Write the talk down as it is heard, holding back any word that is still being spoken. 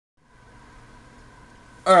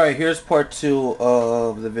Alright, here's part 2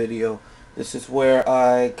 of the video. This is where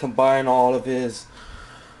I combine all of his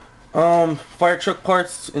fire truck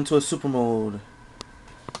parts into a super mode.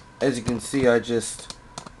 As you can see, I just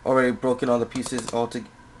already broken all the pieces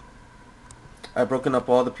I've broken up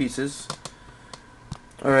all the pieces.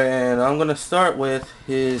 Alright, and I'm gonna start with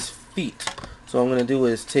his feet. So what I'm gonna do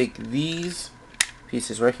is take these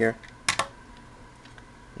pieces right here. I'm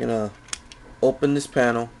gonna open this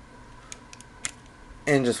panel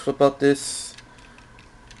and just flip out this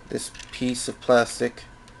piece of plastic.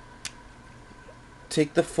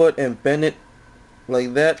 Take the foot and bend it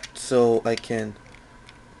like that so I can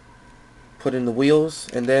put in the wheels,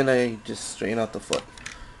 and then I just straighten out the foot.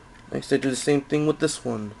 Next I do the same thing with this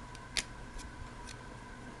one.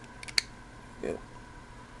 Yep.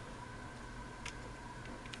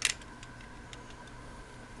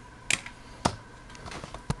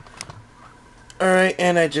 Alright,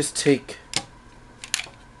 and I just take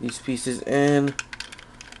these pieces and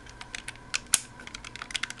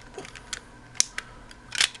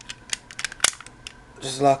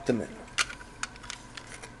just lock them in.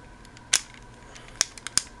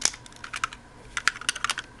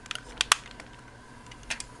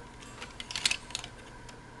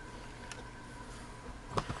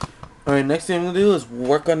 Alright, next thing I'm going to do is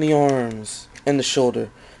work on the arms and the shoulder.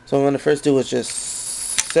 So what I'm going to first do is just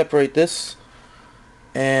separate this.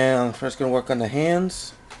 And I'm first going to work on the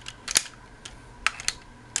hands.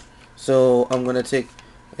 So I'm going to take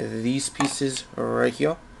these pieces right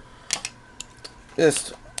here.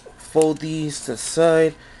 Just fold these to the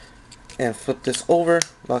side and flip this over,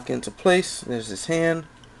 lock it into place. There's his hand.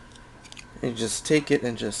 And just take it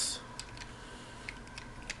and just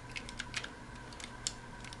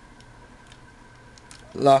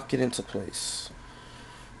lock it into place.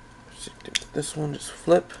 This one, just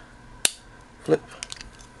flip, flip,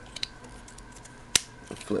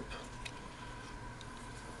 and flip.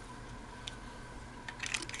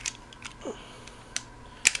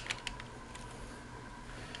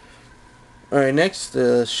 Alright, next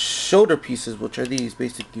the shoulder pieces, which are these.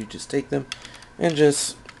 Basically you just take them and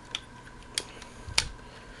just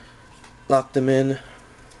lock them in.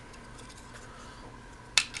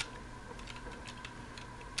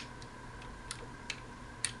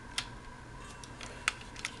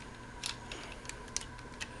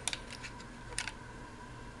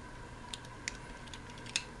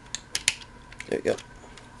 There you go.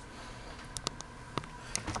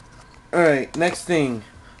 Alright, next thing,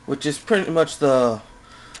 which is pretty much the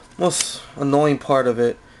most annoying part of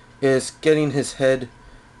it, is getting his head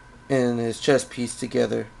and his chest piece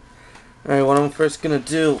together. Alright, what I'm first gonna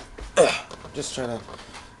do, just try to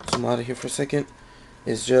zoom out of here for a second,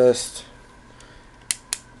 is just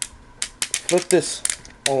flip this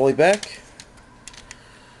all the way back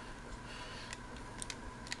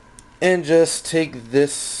and just take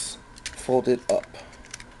this, fold it up,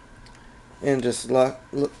 and just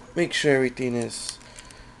make sure everything is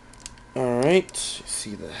alright.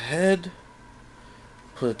 See the head,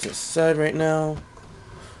 put it to the side right now,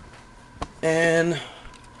 and I'm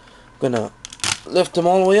gonna lift them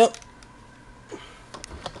all the way up.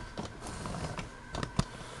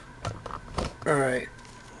 Alright,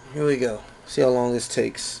 here we go. See how long this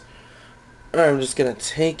takes. Alright, I'm just gonna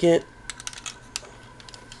take it.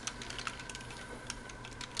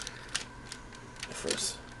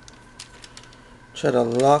 First, try to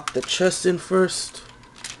lock the chest in first,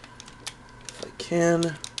 if I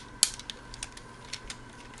can.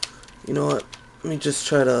 You know what? Let me just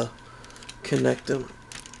try to connect them.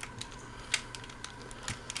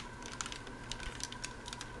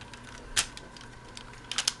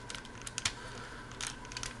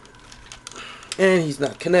 And he's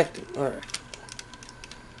not connecting. Alright.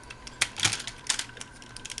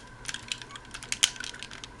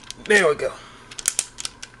 There we go.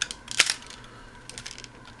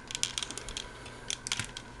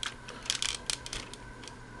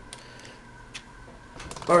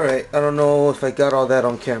 Alright, I don't know if I got all that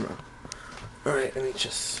on camera. Alright, let me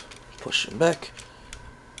just push him back.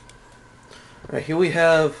 Alright, here we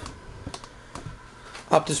have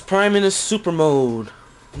OptimusPrime in his super mode.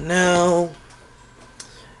 Now,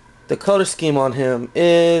 the color scheme on him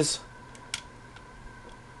is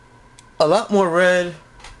a lot more red,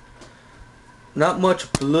 not much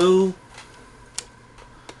blue,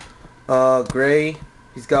 gray.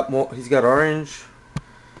 He's got orange.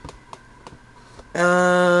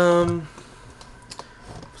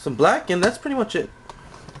 Some black, and that's pretty much it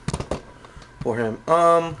for him.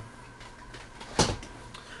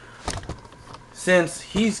 Since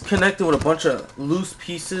he's connected with a bunch of loose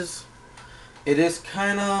pieces, it is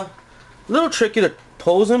kind of a little tricky to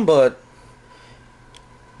pose him, but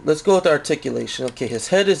let's go with articulation. Okay, his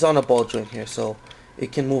head is on a ball joint here, so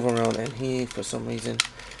it can move around, and he, for some reason,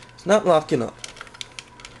 is not locking up.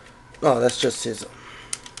 Oh, that's just his.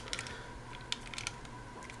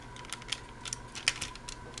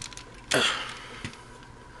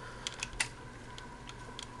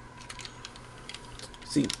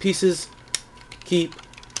 See, pieces keep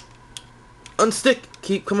unstick,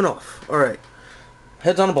 keep coming off. Alright.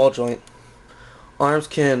 Head's on a ball joint. Arms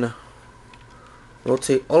can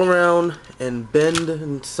rotate all around and bend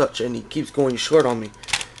and such, and he keeps going short on me.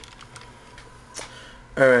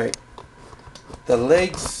 Alright. The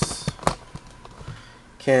legs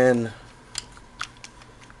can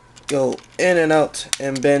go in and out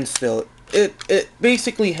and bend still. It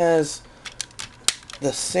basically has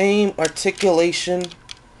the same articulation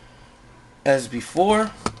as before,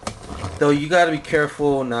 though you gotta be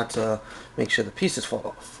careful not to make sure the pieces fall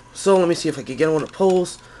off. So let me see if I can get him on a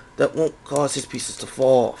pose that won't cause his pieces to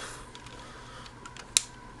fall off.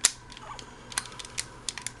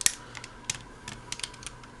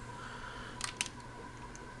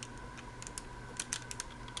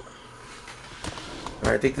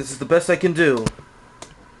 Alright, I think this is the best I can do.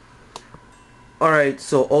 Alright,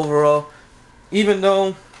 so overall, even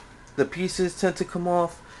though the pieces tend to come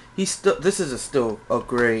off, this is still a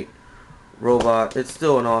great robot. It's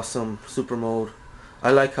still an awesome super mode.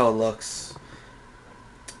 I like how it looks.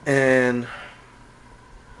 And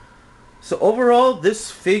so overall,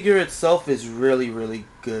 this figure itself is really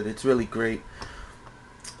good. It's really great.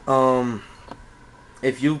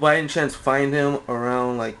 If you by any chance find him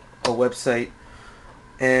around like a website,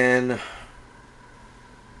 and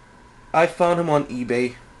I found him on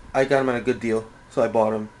eBay, I got him at a good deal, so I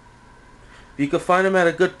bought him. If you could find him at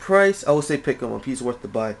a good price, I would say pick him up. He's worth the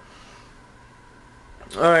buy.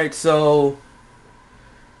 Alright, so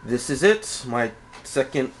this is it. My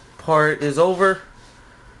second part is over.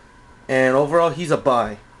 And overall, he's a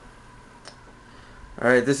buy.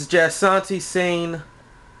 Alright, this is Jazz Santi saying,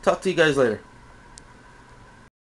 talk to you guys later.